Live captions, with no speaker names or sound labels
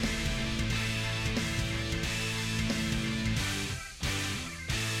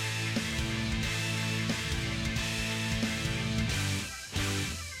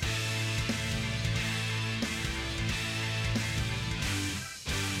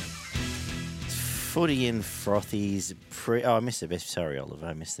Footy and frothies. I missed the best. Sorry, Oliver.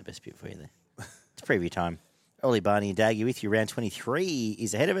 I missed the best bit for you there. It's preview time. Ollie, Barney and Daggy with you. Round 23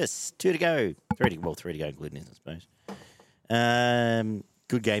 is ahead of us. 2 to go. 3 to go, including this, I suppose.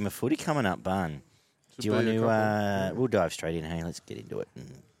 Good game of footy coming up, Barn. Do you want to... we'll dive straight in. Hey, let's get into it and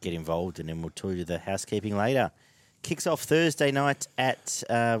get involved, and then we'll tell you the housekeeping later. Kicks off Thursday night at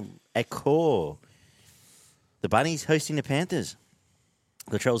Accor. The Bunnies hosting the Panthers.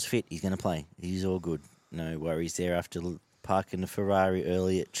 Latrell's fit. He's going to play. He's all good. No worries there after parking the Ferrari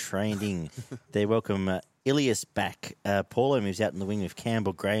early at training. They welcome Ilias back. Paulo moves out in the wing with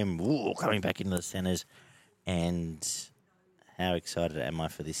Campbell Graham coming back into the centres. And how excited am I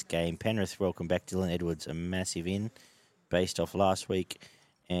for this game? Penrith welcome back Dylan Edwards, a massive in based off last week.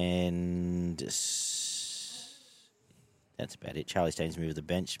 And that's about it. Charlie Staines moved to the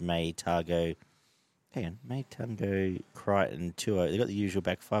bench. May Tango, Crichton, Tuo. They got the usual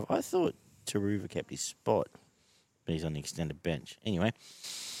back five. I thought Taruva kept his spot, but he's on the extended bench. Anyway,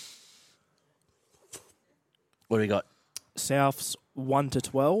 what do we got? Souths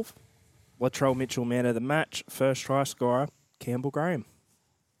 1-12. Latrell Mitchell, man of the match. First try scorer, Campbell Graham.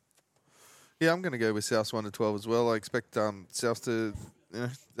 Yeah, I'm going to go with Souths 1-12 as well. I expect Souths to,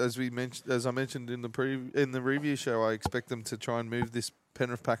 as I mentioned in the review show, I expect them to try and move this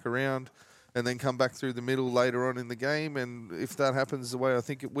Penrith pack around and then come back through the middle later on in the game. And if that happens the way I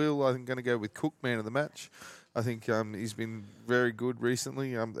think it will, I'm going to go with Cook, man of the match. I think he's been very good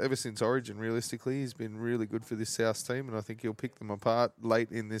recently. Ever since Origin, realistically, he's been really good for this Souths team, and I think he'll pick them apart late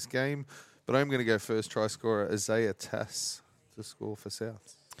in this game. But I'm going to go first try scorer, Isaiah Tass, to score for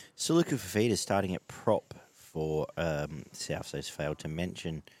Souths. Saluka Fafita starting at prop for Souths. Those failed to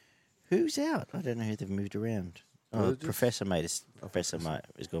mention. Who's out? I don't know who they've moved around. Oh, Professor is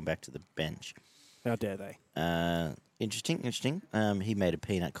going back to the bench. How dare they? Interesting. He made a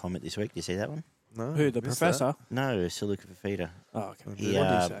peanut comment this week. Did you see that one? No. Who, the professor? That. No, Saluka Fafita. Oh, okay. What did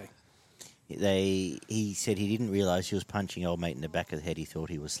he say? He said he didn't realise he was punching old mate in the back of the head. He thought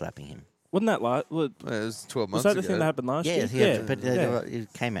he was slapping him. Wasn't that it was 12 months Was that ago. the thing that happened last year? But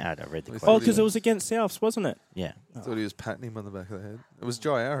it came out. I read the quote. Oh, because it was against Souths, wasn't it? Yeah. I thought he was patting him on the back of the head. It was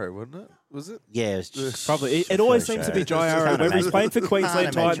Jai Arrow, wasn't it? Was it? Yeah, it was just probably. It always seems to be Jai Arrow. Whether he's playing for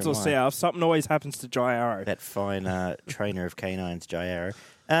Queensland Titans or why. South, something always happens to Jai Arrow. That fine trainer of canines, Jai Arrow.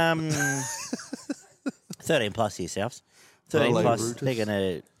 13 plus here, Souths. 13 plus. Brutus. They're going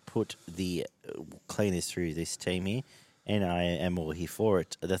to put the cleaners through this team here, and I am all here for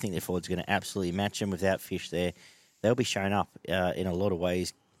it. I think their forward's going to absolutely match them without Fish there. They'll be showing up in a lot of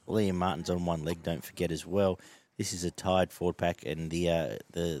ways. Liam Martin's on one leg, don't forget as well. This is a tied forward pack, and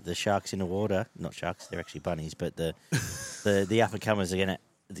the sharks in the water, not sharks, they're actually bunnies, but the up and comers are gonna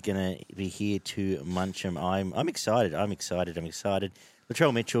be here to munch them. I'm excited.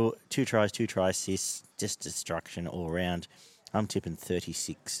 Latrell Mitchell, 2 tries, 2 try assists, just destruction all around. I'm tipping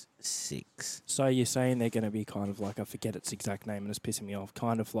 36-6. So you're saying they're going to be kind of like, I forget its exact name and it's pissing me off,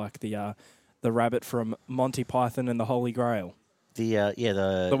 kind of like the rabbit from Monty Python and the Holy Grail.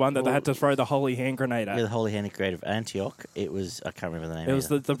 The one that they had to throw the holy hand grenade at. Yeah, the holy hand grenade of Antioch. It was, I can't remember the name. It was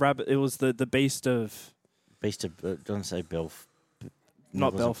the rabbit. It was the beast of. Don't say Belf.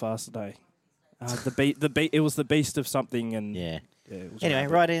 Not Belfast today. It was the beast of something and. Yeah. It Anyway,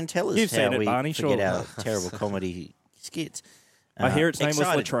 write in and tell us You've how seen it, we Barney, forget sure. our terrible comedy skits. I hear its name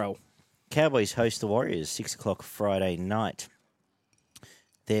excited. was Latrell. Cowboys host the Warriors 6 o'clock Friday night.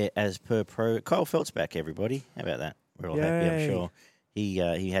 They're as per pro. Kyle Felt's back, everybody. How about that? We're all happy, I'm sure.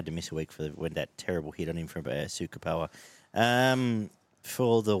 He had to miss a week when that terrible hit on him from Sukapawa.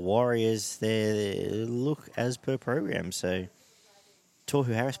 For the Warriors, they look as per program. So,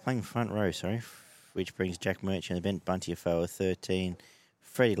 Tohu Harris playing front row, which brings Jack Merchant and the bench, Bunty Afoa 13,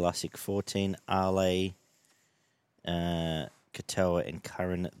 Freddie Lussick 14, Ale, Katoa and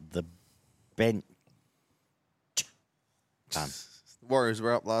Curran the bench. Done. Warriors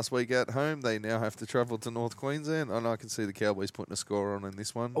were up last week at home. They now have to travel to North Queensland, and I can see the Cowboys putting a score on in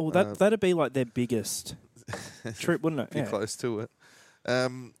this one. Oh, that'd be like their biggest trip, wouldn't it? Be close to it.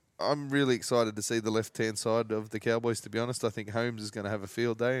 I'm really excited to see the left-hand side of the Cowboys, to be honest. I think Holmes is going to have a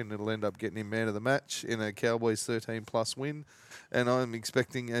field day, and it'll end up getting him man of the match in a Cowboys 13-plus win. And I'm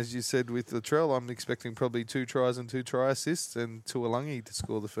expecting, as you said with Latrell, I'm expecting probably 2 tries and 2 try assists, and Tuolangi to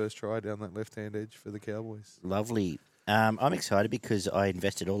score the first try down that left-hand edge for the Cowboys. Lovely. I'm excited because I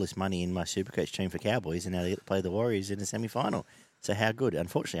invested all this money in my Supercoach team for Cowboys, and now they get to play the Warriors in the semi-final. So how good.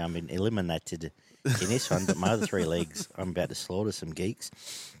 Unfortunately, I'm been eliminated in this one, but my other 3 leagues, I'm about to slaughter some geeks,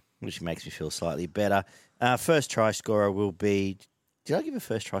 which makes me feel slightly better. First try scorer will be... Did I give a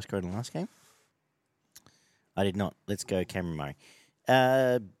first try scorer in the last game? I did not. Let's go Cameron Murray.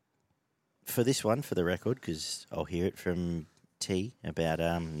 for this one, for the record, because I'll hear it from T about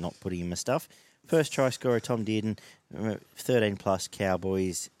not putting in my stuff. First try scorer, Tom Dearden, 13-plus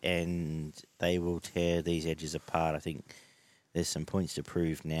Cowboys, and they will tear these edges apart. I think there's some points to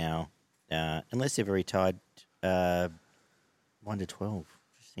prove now, unless they're very tied, 1-12.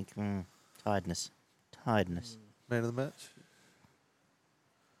 Just think, tiredness. Man of the match. Mm.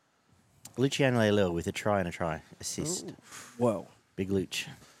 Luciano Leilua with a try and a try. Assist. Well, Big Luch.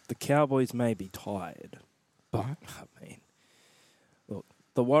 the Cowboys may be tired, but, I mean, look,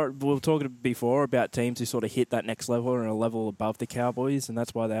 we were talking before about teams who sort of hit that next level and a level above the Cowboys, and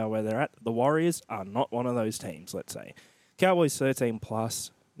that's why they are where they're at. The Warriors are not one of those teams, let's say. Cowboys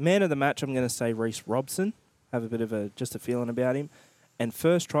 13+. Man of the match, I'm going to say Reece Robson. Have a bit of just a feeling about him. And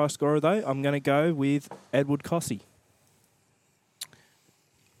first try scorer, though, I'm going to go with Edward Cossey.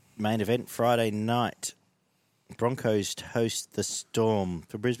 Main event Friday night. Broncos host the Storm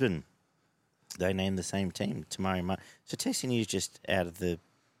for Brisbane. They named the same team, Tamari Martin. So Tessie News just out of the...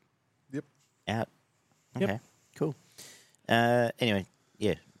 Yep. Out? Okay, Yep. cool. Anyway,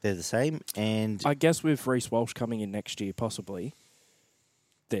 yeah, they're the same. And I guess with Reece Walsh coming in next year, possibly,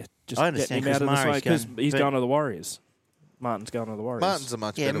 they're just I understand, getting him out of the Murray's side because going, he's but- going to the Warriors. Martin's going to the Warriors. Martin's a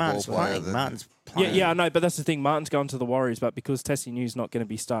much better Martin's ball player playing. than Martin's Yeah, playing. yeah, I know, but that's the thing. Martin's going to the Warriors, but because Tessie New's not going to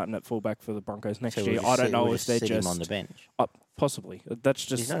be starting at fullback for the Broncos next So year, we'll I don't just know we'll if they're sit him just on the bench. possibly. That's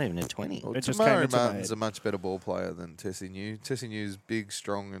He's just not even a 20. Well, It just came Tamari into my Martin's head. a much better ball player than Tessie New. Tessie New's big,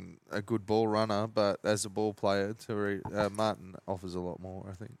 strong, and a good ball runner, but as a ball player, Martin offers a lot more,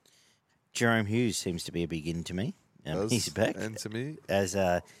 I think. Jerome Hughes seems to be a big in to me. He's back. And to me, As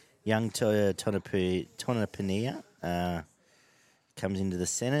young Tonapania comes into the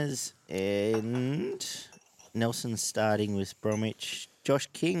centres, and Nelson's starting with Bromwich. Josh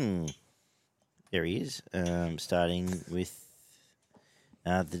King, there he is, starting with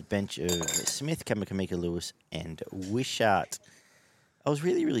the bench of Smith, Kamakamika Lewis, and Wishart. I was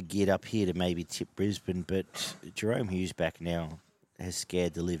really, really geared up here to maybe tip Brisbane, but Jerome Hughes back now has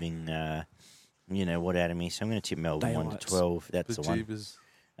scared the living, what out of me. So I'm going to tip Melbourne Daylights. 1-12. That's the one. Bejeebers.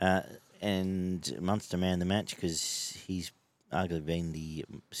 And Munster man the match because he's arguably been the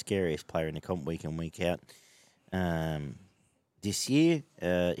scariest player in the comp week in, week out. This year,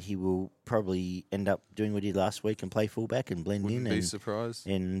 he will probably end up doing what he did last week and play fullback and blend Wouldn't in be surprised.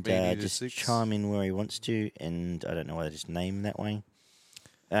 and Meany to just 6. chime in where he wants to. And I don't know why they just name him that way.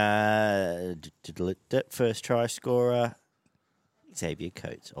 First try scorer, Xavier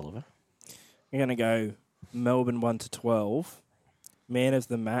Coates, Oliver. I'm going to go Melbourne 1-12. Man of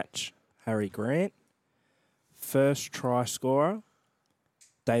the match, Harry Grant. First try scorer,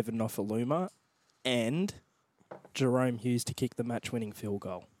 David Nofaluma. And Jerome Hughes to kick the match-winning field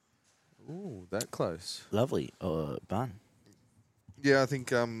goal. Ooh, that close. Lovely. Bun. Yeah, I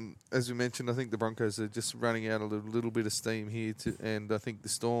think, as we mentioned, I think the Broncos are just running out a little bit of steam here, and I think the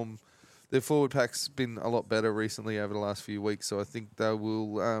Storm, their forward pack's been a lot better recently over the last few weeks, so I think they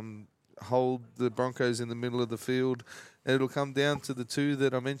will hold the Broncos in the middle of the field, and it'll come down to the two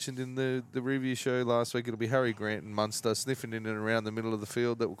that I mentioned in the review show last week. It'll be Harry Grant and Munster sniffing in and around the middle of the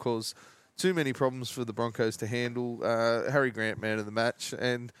field that will cause too many problems for the Broncos to handle. Harry Grant, man of the match,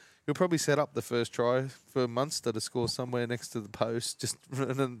 and he'll probably set up the first try for Munster to score somewhere next to the post, just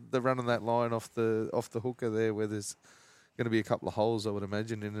running that line off the hooker there, where there's going to be a couple of holes, I would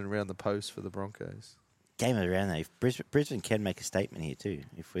imagine, in and around the post for the Broncos. Game of the round, though. Brisbane can make a statement here too.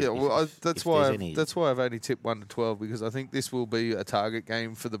 That's why I've only tipped 1-12, because I think this will be a target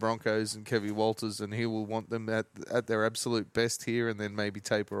game for the Broncos and Kevin Walters, and he will want them at their absolute best here, and then maybe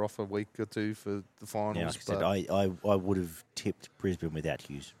taper off a week or two for the finals. Yeah, like I said, I would have tipped Brisbane without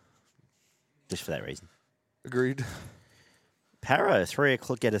Hughes, just for that reason. Agreed. Para, 3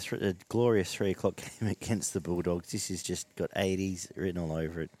 o'clock, get a glorious 3 o'clock game against the Bulldogs. This has just got 80s written all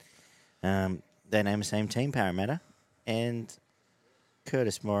over it. They name the same team, Parramatta, and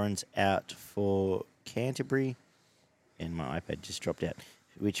Curtis Moran's out for Canterbury, and my iPad just dropped out,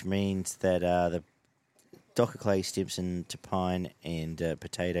 which means that the Docker Clay, Stimson, Tapine, and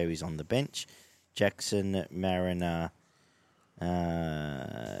Potato is on the bench. Jackson, Mariner,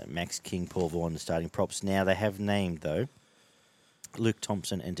 Max King, Paul Vaughan, the starting props. Now they have named, though, Luke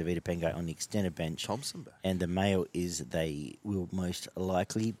Thompson and Davida Pengai on the extended bench. Thompson back. And the mail is they will most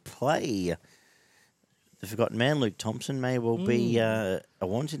likely play. The forgotten man, Luke Thompson, may well be a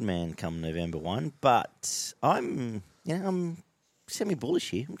wanted man come November 1. But I'm semi-bullish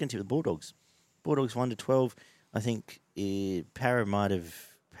here. I'm going to tip the Bulldogs. Bulldogs 1-12. I think Para might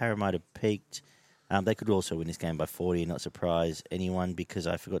have peaked. They could also win this game by 40, not surprise anyone, because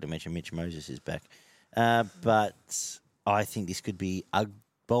I forgot to mention Mitch Moses is back. But I think this could be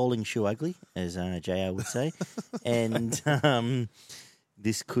bowling shoe ugly, as JR would say. And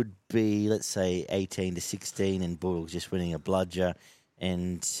this could be, let's say, 18-16 and Bulldogs just winning a bludger.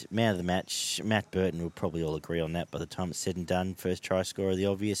 And man of the match, Matt Burton will probably all agree on that by the time it's said and done. First try scorer, the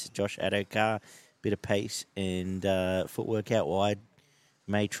obvious, Josh Adokar. Bit of pace and footwork out wide.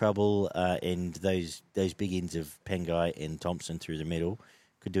 Made trouble, and those big ends of Pengai and Thompson through the middle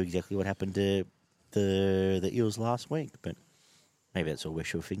could do exactly what happened to the Eels last week. But maybe that's all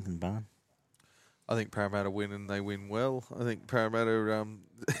wishful thinking, Barn. I think Parramatta win and they win well. I think Parramatta...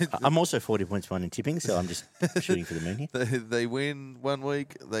 I'm also 40 points behind in tipping, so I'm just shooting for the moon here. They win 1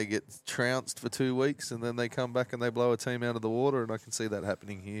 week, they get trounced for 2 weeks, and then they come back and they blow a team out of the water, and I can see that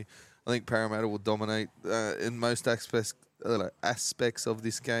happening here. I think Parramatta will dominate in most aspects of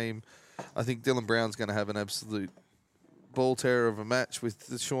this game. I think Dylan Brown's going to have an absolute ball terror of a match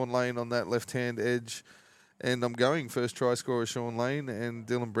with Sean Lane on that left-hand edge. And I'm going first try scorer Sean Lane and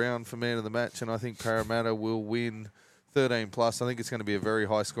Dylan Brown for man of the match, and I think Parramatta will win 13+. I think it's going to be a very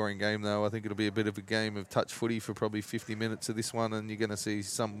high-scoring game, though. I think it'll be a bit of a game of touch footy for probably 50 minutes of this one, and you're going to see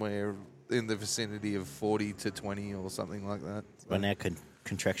somewhere in the vicinity of 40-20 or something like that. So. We're now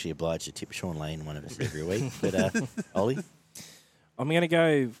contractually obliged to tip Sean Lane, one of us, every week. But Ollie? I'm going to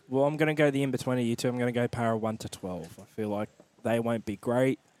go the in-between of you two. I'm going to go Para 1-12. I feel like they won't be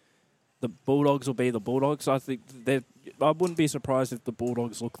great. The Bulldogs will be the Bulldogs. I think I wouldn't be surprised if the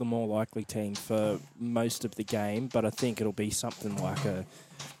Bulldogs look the more likely team for most of the game, but I think it'll be something like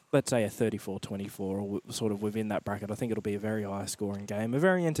let's say a 34-24 or sort of within that bracket. I think it'll be a very high-scoring game, a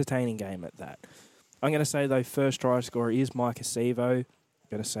very entertaining game at that. I'm going to say, though, first try scorer is Mike Acevo. I'm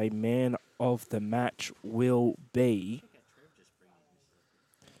going to say man of the match will be...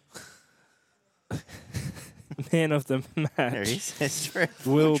 Man of the match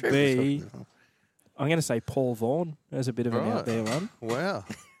will be... I'm going to say Paul Vaughan as a bit of an out there one. Wow.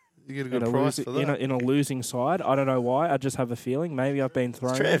 You get a good price for that. In a losing side. I don't know why. I just have a feeling. Maybe I've been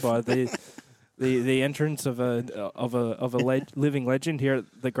thrown there by the entrance of a living legend here at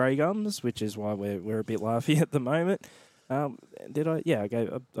the Grey Gums, which is why we're a bit laughy at the moment. Did I? Yeah,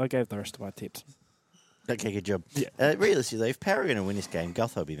 I gave the rest of my tips. Okay, good job. Yeah. Realistically, if Parra are going to win this game,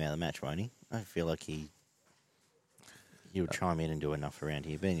 Gutho will be man of the match, won't he? I feel like he'll chime in and do enough around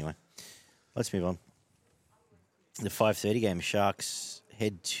here. But anyway, let's move on. The 5:30 game, Sharks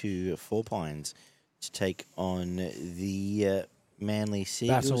head to Four Pines to take on the Manly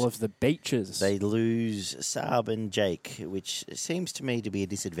Seagulls. Battle of the Beaches. They lose Saab and Jake, which seems to me to be a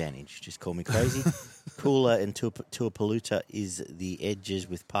disadvantage. Just call me crazy. Kula and Tuapaluta is the edges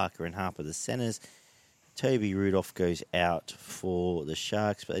with Parker and Harper the centres. Toby Rudolph goes out for the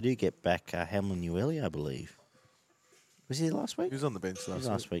Sharks, but they do get back Hamlin Ueli, I believe. Was he last week? He was on the bench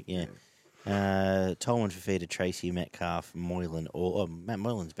last week. Yeah. Tolman Fafita, Tracy, Metcalf, Moylan, Matt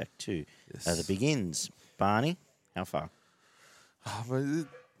Moylan's back too. Yes. The begins. Barney, how far?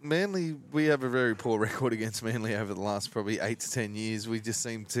 Manly, we have a very poor record against Manly over the last probably 8 to 10 years. We just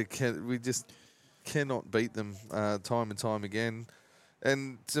cannot beat them time and time again.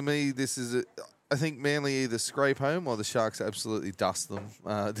 And to me, I think Manly either scrape home or the Sharks absolutely dust them.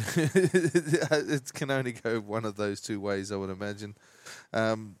 It can only go one of those two ways, I would imagine.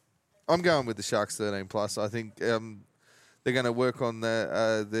 I'm going with the Sharks 13+. I think they're going to work on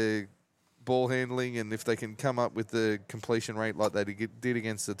their ball handling, and if they can come up with the completion rate like they did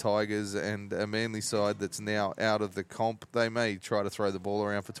against the Tigers and a Manly side that's now out of the comp, they may try to throw the ball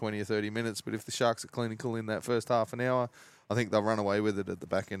around for 20 or 30 minutes. But if the Sharks are clinical in that first half an hour, I think they'll run away with it at the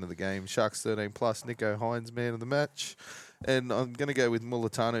back end of the game. Sharks 13+, Nico Hines, man of the match. And I'm going to go with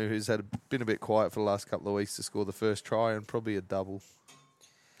Mulatanu, who's been a bit quiet for the last couple of weeks to score the first try, and probably a double.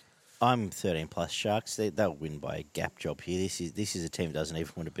 I'm 13+ Sharks. They'll win by a gap job here. This is a team that doesn't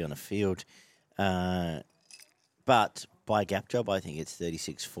even want to be on a field. But by gap job, I think it's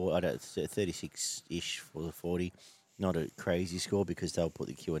 36-ish for the 40. Not a crazy score because they'll put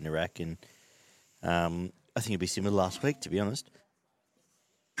the Q in the rack. And I think it'd be similar last week, to be honest.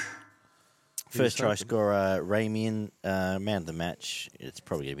 First try scorer, Ramian, man of the match. It's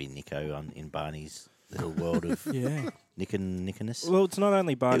probably going to be Nico in Barney's little world of Nickerness. Well, it's not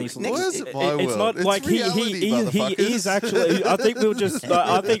only Barney's. It's not like reality, he is actually. I think we'll just.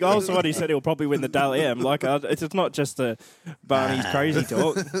 I think also what he said, he'll probably win the Dally M. Like it's not just a Barney's crazy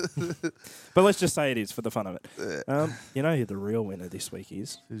talk. But let's just say it is for the fun of it. You know who the real winner this week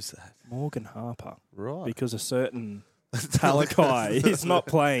is? Who's that? Morgan Harper. Right. Because a certain Talakai is not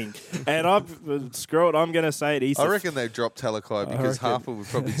playing. And screw it, I'm going to say it. I reckon they dropped Talakai because Harper would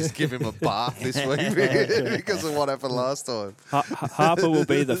probably just give him a bath this week because of what happened last time. Harper will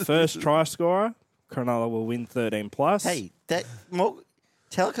be the first try scorer. Cronulla will win 13+. Hey,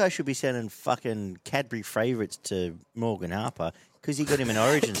 Teleco should be sending fucking Cadbury favourites to Morgan Harper because he got him an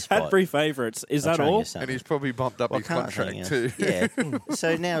Origin spot. Cadbury favourites. Is I'm that trying to all? get something. And he's probably bumped up Well, his can't think contract of- too. Yeah.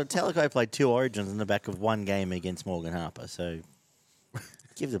 So now Teleco played 2 Origins in the back of one game against Morgan Harper. So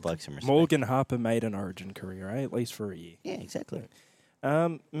give the bloke some respect. Morgan Harper made an Origin career, eh? At least for a year. Yeah, exactly.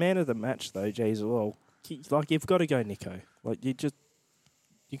 Man of the match, though, geez, well, like, you've got to go Nico. Like, you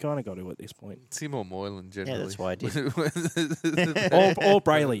kind of got to at this point. It's him or Moylan generally. Yeah, that's why I did. Or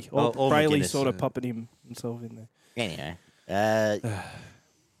Brayley. Or Brayley McGuinness. sort of popping himself in there. Anyway,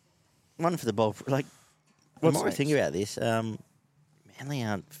 one for the ball. Like, the What's more I next? think about this, Manly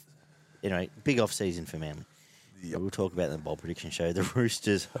aren't. Anyway, big off season for Manly. Yep. We'll talk about it in the bowl prediction show. The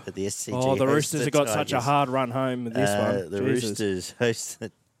Roosters at the SCG. Oh, the host Roosters the have got such a Tigers. hard run home with this one. The Jesus. Roosters host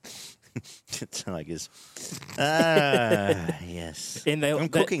the Tigers. Yes. I'm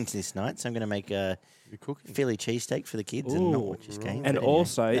cooking this night, so I'm going to make a You're cooking. Philly cheesesteak for the kids and not Ooh. watch this game. And but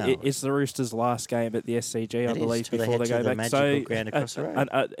also, anyway, no. it's the Roosters' last game at the SCG, I It is, believe, till they before head they to go the back. So, magical ground across the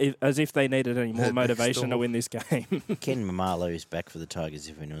road. as if they needed any more Next motivation to door. win this game. Ken Mamalo is back for the Tigers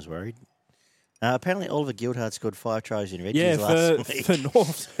if anyone was worried. Apparently, Oliver Gildart scored 5 tries in Reggie's last week. for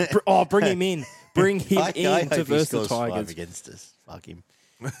North. Bring him in. Bring him I in hope to he verse the scores 5 Tigers. against us. Fuck him.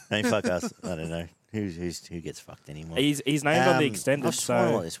 No, fuck us. I don't know. Who gets fucked anymore? He's named on the extended, I've sworn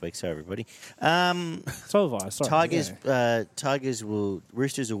a lot so this week, so everybody. so have I. Sorry, Tigers, yeah.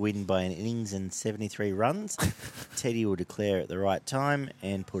 Roosters will win by an innings and 73 runs. Teddy will declare at the right time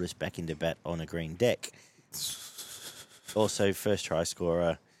and put us back into bat on a green deck. Also, first try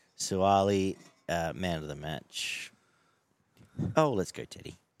scorer, Suwali, man of the match. Oh, let's go,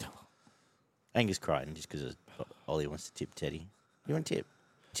 Teddy. Angus Crichton, just because Ollie wants to tip Teddy. You want to tip?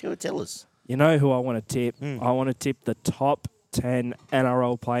 Tell us. You know who I want to tip? Hmm. I want to tip the top 10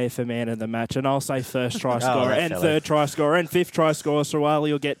 NRL player for man of the match, and I'll say first try scorer that and fella. third try scorer and fifth try scorer.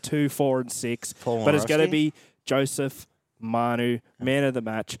 Suwali will get 2, 4, and 6. Paul But it's going to Morawski? be Joseph Manu, man of the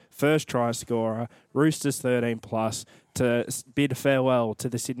match, first try scorer, Roosters 13 plus, to bid farewell to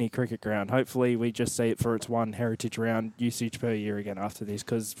the Sydney Cricket Ground. Hopefully we just see it for its one heritage round usage per year again after this,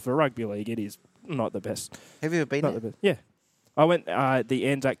 because for rugby league it is not the best. Have you ever been Not the there? best. Yeah. I went the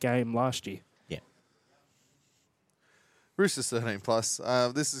Anzac game last year. Yeah. Roosters 13 plus.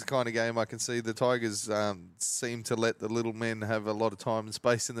 This is the kind of game I can see the Tigers seem to let the little men have a lot of time and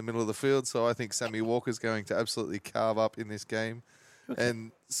space in the middle of the field. So I think Sammy Walker's going to absolutely carve up in this game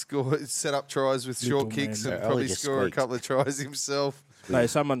and set up tries with Little short kicks man. and Ollie probably just score squeaked. a couple of tries himself. No,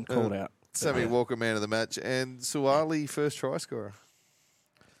 someone called out. Sammy Walker, man of the match, and Suwali, first try scorer.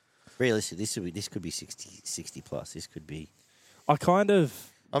 Realistically, this could be 60 plus. This could be, I kind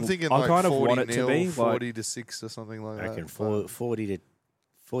of I'm thinking I like kind of 40 want it to nil, be like 40 to 6 or something like I reckon, that. 40 to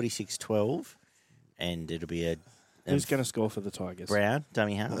 46-12, and it'll be a who's going to score for the Tigers? Brown,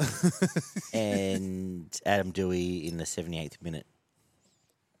 dummy half, and Adam Dewey in the 78th minute.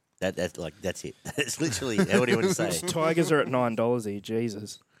 That's it. That's literally what do you want to say? Tigers are at $9 here.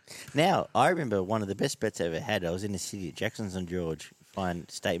 Jesus. Now, I remember one of the best bets I ever had. I was in the city at Jackson's on George. Fine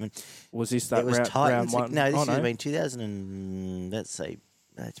statement. Was this that It was round Titans. one? No, this Oh, would have been 2000 and let's say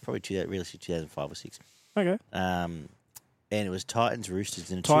it's probably realistically 2005 or 6. Okay. And it was Titans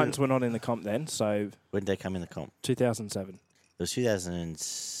Roosters in a Titans were not in the comp then, so when did they come in the comp? 2007. It was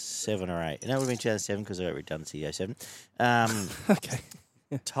 2007 or 8. And that would have been 2007 because I got redundancy 07. Okay.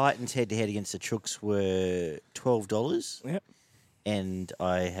 Titans head-to-head against the Chooks were $12. Yep. And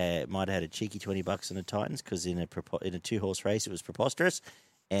I might have had a cheeky $20 on the Titans because in a 2-horse race it was preposterous,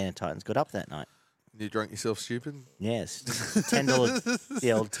 and the Titans got up that night. You drunk yourself stupid? Yes, $10,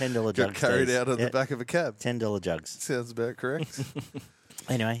 the old $10 Got jugs. carried days. out of Yeah, the back of a cab. $10 jugs. Sounds about correct.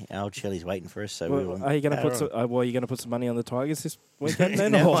 Anyway, old Shelley's waiting for us, so we will. Well, are you going to put some money on the Tigers this weekend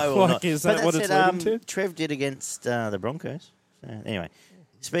then? No, or I will like, not. is But that what that's it's it, leading to? Trev did against the Broncos. So, anyway,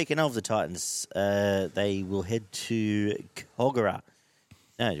 speaking of the Titans, they will head to Kogarah.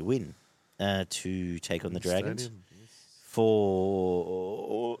 No, to win. To take on the Dragons.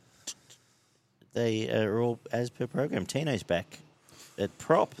 Stadium. They are all as per program. Tino's back at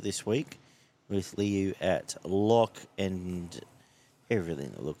prop this week with Liu at lock, and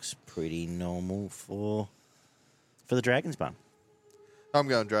everything looks pretty normal for the Dragons bun. I'm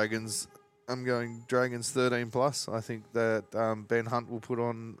going Dragons. I'm going Dragons 13 plus. I think that Ben Hunt will put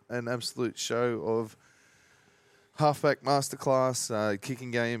on an absolute show of halfback masterclass,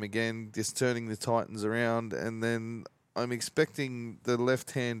 kicking game again, just turning the Titans around, and then I'm expecting the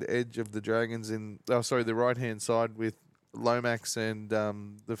left-hand edge of the Dragons the right-hand side with Lomax and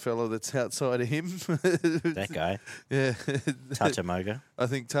the fellow that's outside of him. That guy, Yeah. Tatamoga. I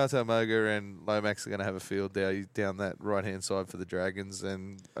think Tata Moga and Lomax are going to have a field down that right-hand side for the Dragons,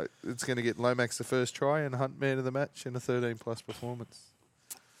 and it's going to get Lomax the first try and Hunt man of the match in a 13-plus performance.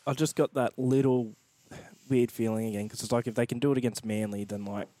 I just got that little weird feeling again because it's like if they can do it against Manly, then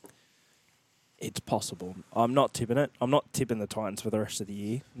like it's possible. I'm not tipping it. I'm not tipping the Titans for the rest of the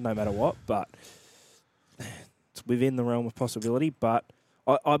year, no matter what. But it's within the realm of possibility. But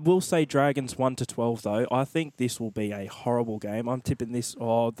I will say Dragons 1-12 though. I think this will be a horrible game. I'm tipping this.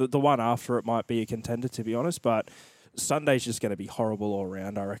 The one after it might be a contender, to be honest. But Sunday's just going to be horrible all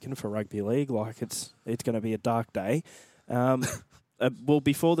around, I reckon, for rugby league. Like it's going to be a dark day. Well,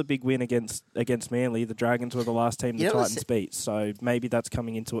 before the big win against Manly, the Dragons were the last team the Titans beat. So maybe that's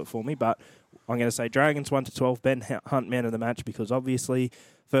coming into it for me. But I'm going to say Dragons 1-12. Ben Hunt man of the match because obviously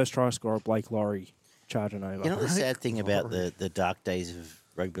first try scorer Blake Laurie charging over. You know the sad thing about the dark days of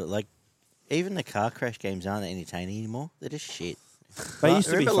rugby, like even the car crash games aren't entertaining anymore. They're just shit. They used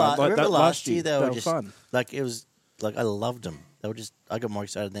to be fun. Remember last year they were just fun. like it was like I loved them. They were just I got more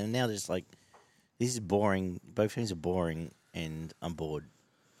excited than them. Now they're just like this is boring. Both teams are boring. And I'm bored.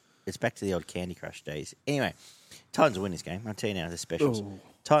 It's back to the old Candy Crush days. Anyway, Titans will win this game. I'll tell you now, the specials. Ooh.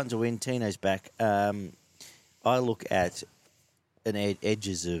 Titans will win. Tino's back. I look at an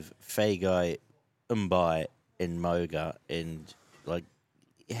edges of Fagai, Mbai, and Moga, and like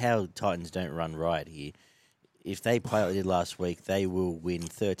how Titans don't run riot here. If they play like they did last week, they will win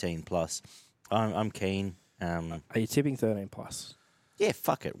 13+. I'm keen. Are you tipping 13+? Yeah,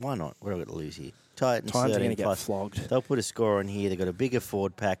 fuck it. Why not? What have I got to lose here? Titans are going to 13+. get flogged. They'll put a score on here. They've got a bigger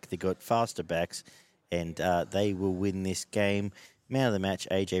forward pack. They've got faster backs. And they will win this game. Man of the match,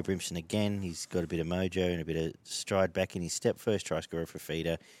 AJ Brimson again. He's got a bit of mojo and a bit of stride back in his step. First try scorer for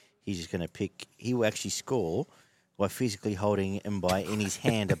Feeder. He's just going to pick. He will actually score by physically holding Mbai in his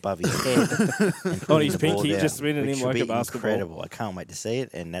hand above his head. And On his the ball pinky, down, just spinning which him will like be a basketball. incredible. I can't wait to see it.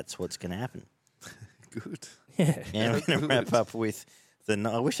 And that's what's going to happen. Good. Yeah. And we're going to wrap up with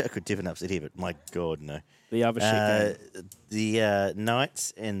I wish I could tip an upset here, but my God, no. The other shit game. The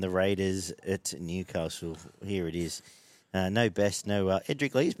Knights and the Raiders at Newcastle. Here it is. No best, no...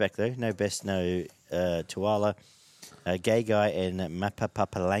 Edric Lee's back, though. No best, no Tuala. Gay Guy and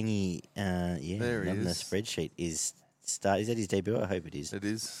Mapapapalangi. There he on the is. spreadsheet. Is that his debut? I hope it is. It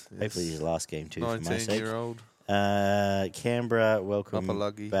is. Yes. Hopefully his last game, too, for my sake. 19-year-old. Canberra, welcome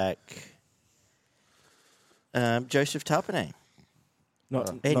Papalagi. back. Joseph Tarpanay. Not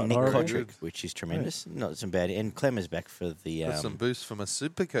And Nick horrible. Kotrick, which is tremendous. Not some bad. And Clemmer's back for the... Got some boost from a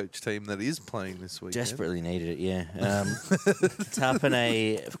super coach team that is playing this week. desperately needed it, yeah.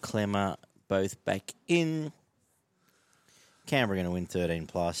 Tarpanay, Clemmer, both back in. Canberra going to win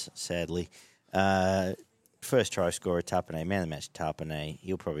 13+, sadly. First try scorer, Tarpanay. Man of the match, Tarpanay.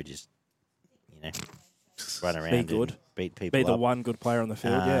 He'll probably just, run around good. and beat people Be the up. one good player on the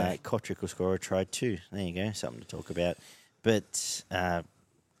field, yeah. Kotrick will score a try too. There you go, something to talk about. But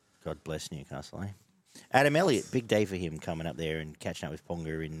God bless Newcastle, eh? Adam Elliott, big day for him coming up there and catching up with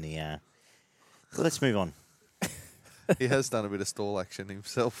Ponga in the... Well, let's move on. He has done a bit of stall action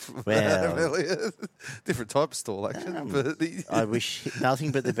himself. Well, different type of stall action, but he I wish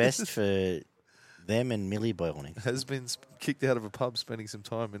nothing but the best for them and Millie Bionic. has been kicked out of a pub spending some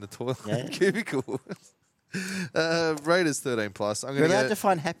time in a toilet Yeah. cubicle. Raiders 13+. I'm You're going allowed to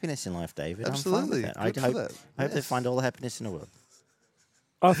find happiness in life, David. Absolutely. I'm fine with Good that. for that. I hope they Yes. find all the happiness in the world.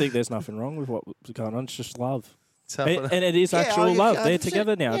 I think there's nothing wrong with what's going on. It's just love. Tap And it is Yeah, actual love. They're 100%.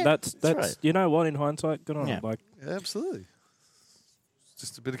 together now. Yeah, that's right. You know what, in hindsight, good on Yeah. them. Like, Absolutely.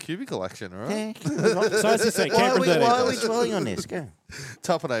 Just a bit of cubicle action, all right? Yeah, can we move on? so as you say, why, Canberra are 13+. we dwelling on this? Go.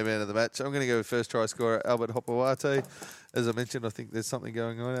 Tapane man of the match. I'm going to go with first try scorer Albert Hopawate. As I mentioned, I think there's something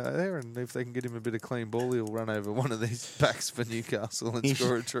going on out there, and if they can get him a bit of clean ball, he'll run over one of these backs for Newcastle and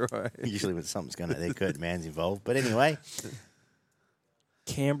score a try. Usually when something's going on there, Kurt Mann's involved. But anyway,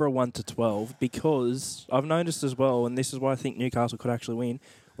 Canberra 1-12 because I've noticed as well, and this is why I think Newcastle could actually win.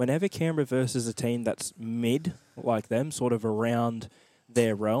 Whenever Canberra versus a team that's mid like them, sort of around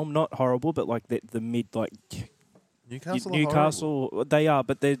their realm, not horrible, but like the mid, like Newcastle, Newcastle, they are,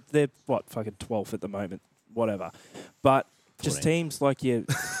 but they're what, fucking 12th at the moment, whatever. But just 14th. teams like you.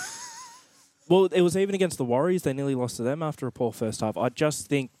 Well, it was even against the Warriors. They nearly lost to them after a poor first half. I just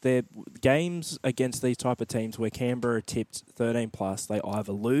think their games against these type of teams where Canberra are tipped 13+, they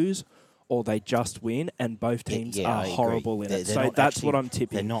either lose or they just win, and both teams yeah, are I agree. horrible in They're it. So not that's actually- what I'm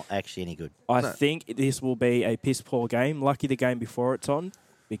tipping. they're not actually any good. I No. think this will be a piss-poor game. Lucky the game before it's on,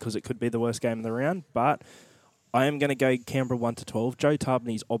 because it could be the worst game of the round. But I am going to go Canberra 1-12. Joe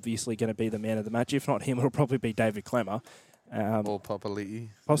Tarbany's obviously going to be the man of the match. If not him, it'll probably be David Clemmer. Or Papali'i.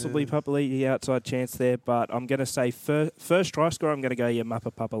 Possibly Papali'i outside chance there, but I'm going to say first try scorer, I'm going to go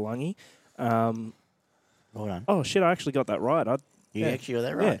Mapa Papalangi. Hold on. Oh, shit, I actually got that right. You actually got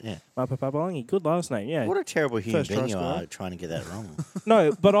that right? Yeah. Mapa Papalangi. Good last name, yeah. What a terrible human First try being you scorer. are trying to get that wrong.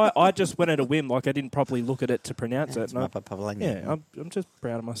 No, but I just went at a whim. Like, I didn't properly look at it to pronounce it. It's No. Mapa Papalangi. Yeah, I'm just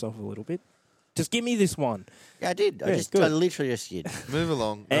proud of myself a little bit. Just give me this one. Yeah, I did. Yeah, I good. literally just did. Move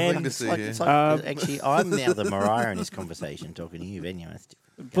along. And Nothing to see here. It's like actually, I'm now the Mariah in this conversation talking to you. But anyway, that's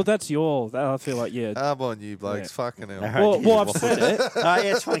different. But that's I feel like, yeah. Up on you, blokes. Yeah. Fucking hell. All right. Well, I've said it. Oh, yeah,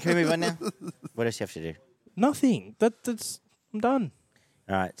 it's fine. Can we move on now? What else do you have to do? Nothing. That's I'm done.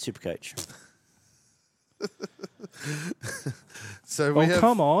 All right, Supercoach. So we Oh, have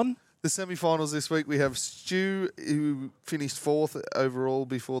come on. the semi-finals this week. We have Stu, who finished 4th overall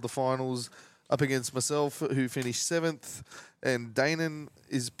before the finals, up against myself, who finished 7th. And Danon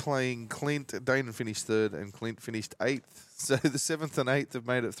is playing Clint. Danon finished 3rd and Clint finished 8th. So the 7th and 8th have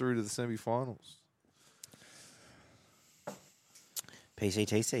made it through to the semi-finals.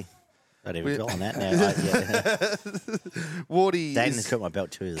 PCTC. Not even We- got on that now. Yeah. Wardy Dan's is got my belt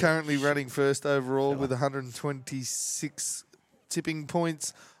too. currently running 1st overall with 126 tipping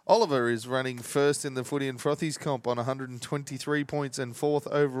points. Oliver is running 1st in the Footy and Frothies comp on 123 points and 4th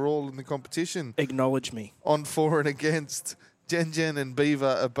overall in the competition. Acknowledge me. On for and against, Jen and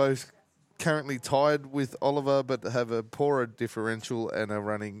Beaver are both currently tied with Oliver but have a poorer differential and are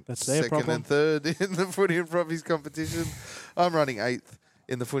running That's their 2nd problem. and 3rd in the Footy and Frothies competition. I'm running 8th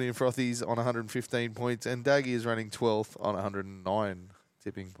in the Footy and Frothies on 115 points, and Daggy is running 12th on 109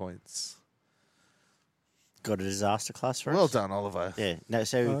 tipping points. Got a disaster class for us. Well done, Oliver. Yeah. No.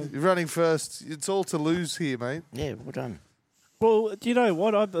 So You're running 1st. It's all to lose here, mate. yeah, well done. Well, do you know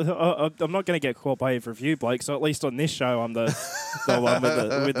what? I'm not going to get caught by every review, Blake. So at least on this show, I'm the one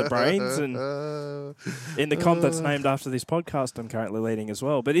with the brains, and in the comp that's named after this podcast, I'm currently leading as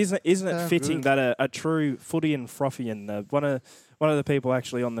well. But isn't it fitting good. that a true Footy and Frothian, one of the people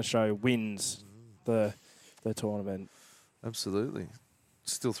actually on the show, wins the tournament? Absolutely.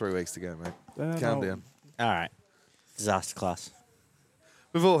 Still 3 weeks to go, mate. Uh, Calm no. down. All right. Disaster class.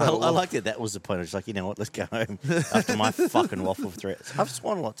 We've all I, had a I lot. like that was the point. I was like, you know what? Let's go home after my fucking waffle for 3 hours. I've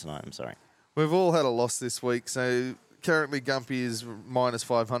sworn a lot tonight. I'm sorry. We've all had a loss this week. So currently Gumpy is minus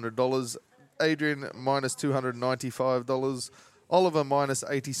 $500. Adrian minus $295. Oliver minus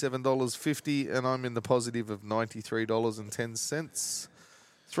 $87.50. And I'm in the positive of $93.10.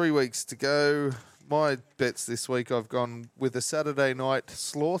 3 weeks to go. My bets this week, I've gone with a Saturday night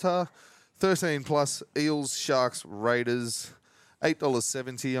slaughter. 13 plus Eels, Sharks, Raiders.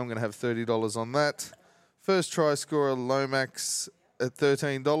 $8.70. I'm going to have $30 on that. First try scorer Lomax at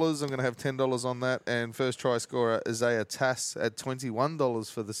 $13. I'm going to have $10 on that. And first try scorer Isaiah Tass at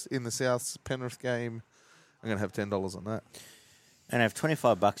 $21 for this in the South Penrith game. I'm going to have $10 on that. And I have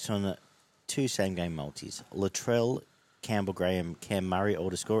 $25 on the 2 same game multis. Latrell, Campbell Graham, Cam Murray,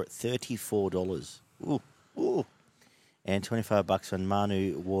 all to score at $34. Ooh. And $25 on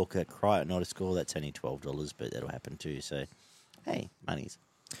Manu Walker, Crichton, not to score. That's only $12, but that'll happen too. So, hey, monies.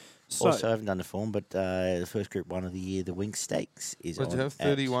 So, Also, I haven't done the form, but the first Group 1 of the year, the Wing Stakes, is What on do you have? at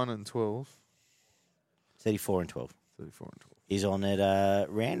 31 and 12. 34 and 12. 34 and 12. Is on at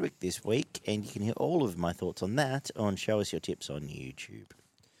Randwick this week, and you can hear all of my thoughts on that on Show Us Your Tips on YouTube.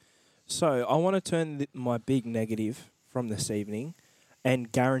 So I want to turn my big negative from this evening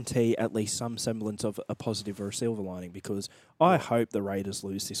and guarantee at least some semblance of a positive or a silver lining, because I hope the Raiders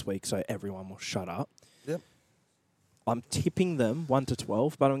lose this week so everyone will shut up. Yep. I'm tipping them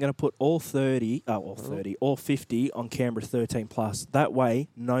 1-12, but I'm going to put all 50 on Canberra 13 plus. That way,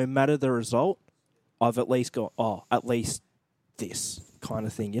 no matter the result, I've at least got at least this kind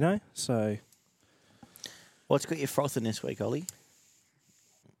of thing, you know? So What's got you frothing this week, Ollie?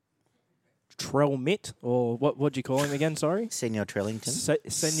 Trell Mitt, or what do you call him again? Sorry, Senor Trellington.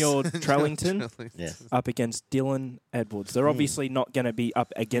 Senor Trellington Yeah. up against Dylan Edwards. They're obviously not going to be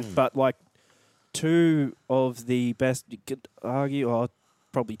up against, but like two of the best, you could argue,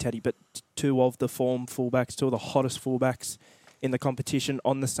 probably Teddy, but two of the form fullbacks, two of the hottest fullbacks in the competition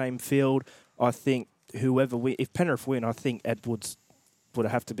on the same field. I think if Penrith win, I think Edwards would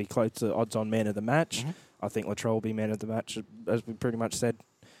have to be close to odds-on man of the match. Mm-hmm. I think Latrell will be man of the match, as we pretty much said,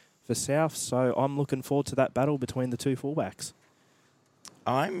 for South. So I'm looking forward to that battle between the two fullbacks.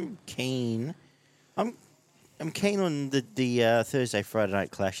 I'm keen. I'm keen on the Thursday, Friday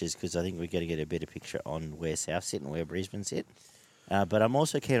night clashes, because I think we're going to get a better picture on where South sit and where Brisbane sit. But I'm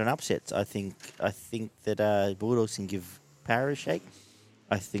also keen on upsets. I think that Bulldogs can give Power a shake.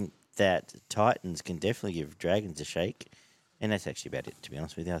 I think that Titans can definitely give Dragons a shake. And that's actually about it, to be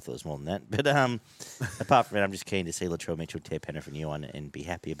honest with you. I thought it was more than that. But apart from it, I'm just keen to see Latrell Mitchell tear Penrith a new one and be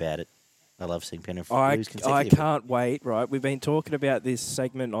happy about it. I love seeing Penrith lose I consecutively. can't wait, right? We've been talking about this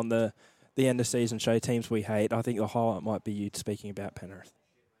segment on the end of season show, teams we hate. I think the highlight might be you speaking about Penrith.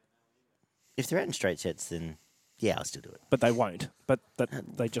 If they're out in straight sets, then yeah, I'll still do it. But they won't. But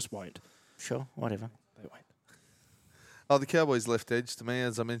they just won't. Sure, whatever. They won't. Oh, the Cowboys left edge to me,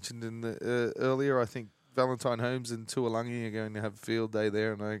 as I mentioned in the earlier. I think Valentine Holmes and Tuolangi are going to have a field day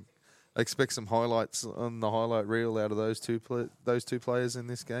there, and I expect some highlights on the highlight reel out of those two players in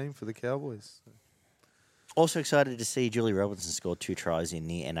this game for the Cowboys. Also excited to see Julie Robinson score 2 tries in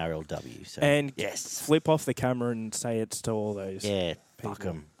the NRLW. So, And yes, flip off the camera and say it's to all those. yeah, people. fuck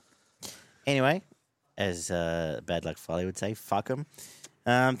 'em. Anyway, as Bad Luck Foley would say, fuck 'em.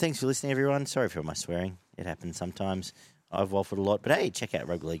 Thanks for listening, everyone. Sorry for my swearing. It happens sometimes. I've waffled a lot. But, hey, check out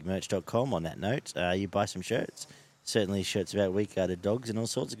rugbyleaguemerch.com on that note. You buy some shirts. Certainly shirts about weak-guarded dogs and all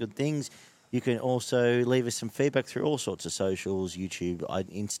sorts of good things. You can also leave us some feedback through all sorts of socials, YouTube,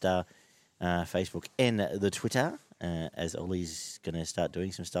 Insta, Facebook, and the Twitter, as Ollie's going to start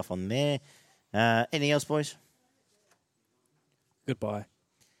doing some stuff on there. Anything else, boys? Goodbye.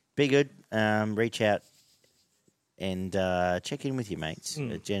 Be good. Reach out and check in with your mates.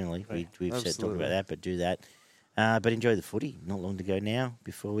 Generally, we've said talk about that, but do that. But enjoy the footy. Not long to go now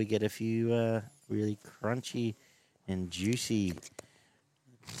before we get a few really crunchy and juicy.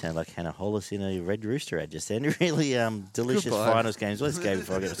 Sound like Hannah Hollis in a Red Rooster ad just then. Really delicious Goodbye. finals games. Let's go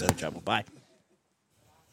before I get myself in trouble. Bye.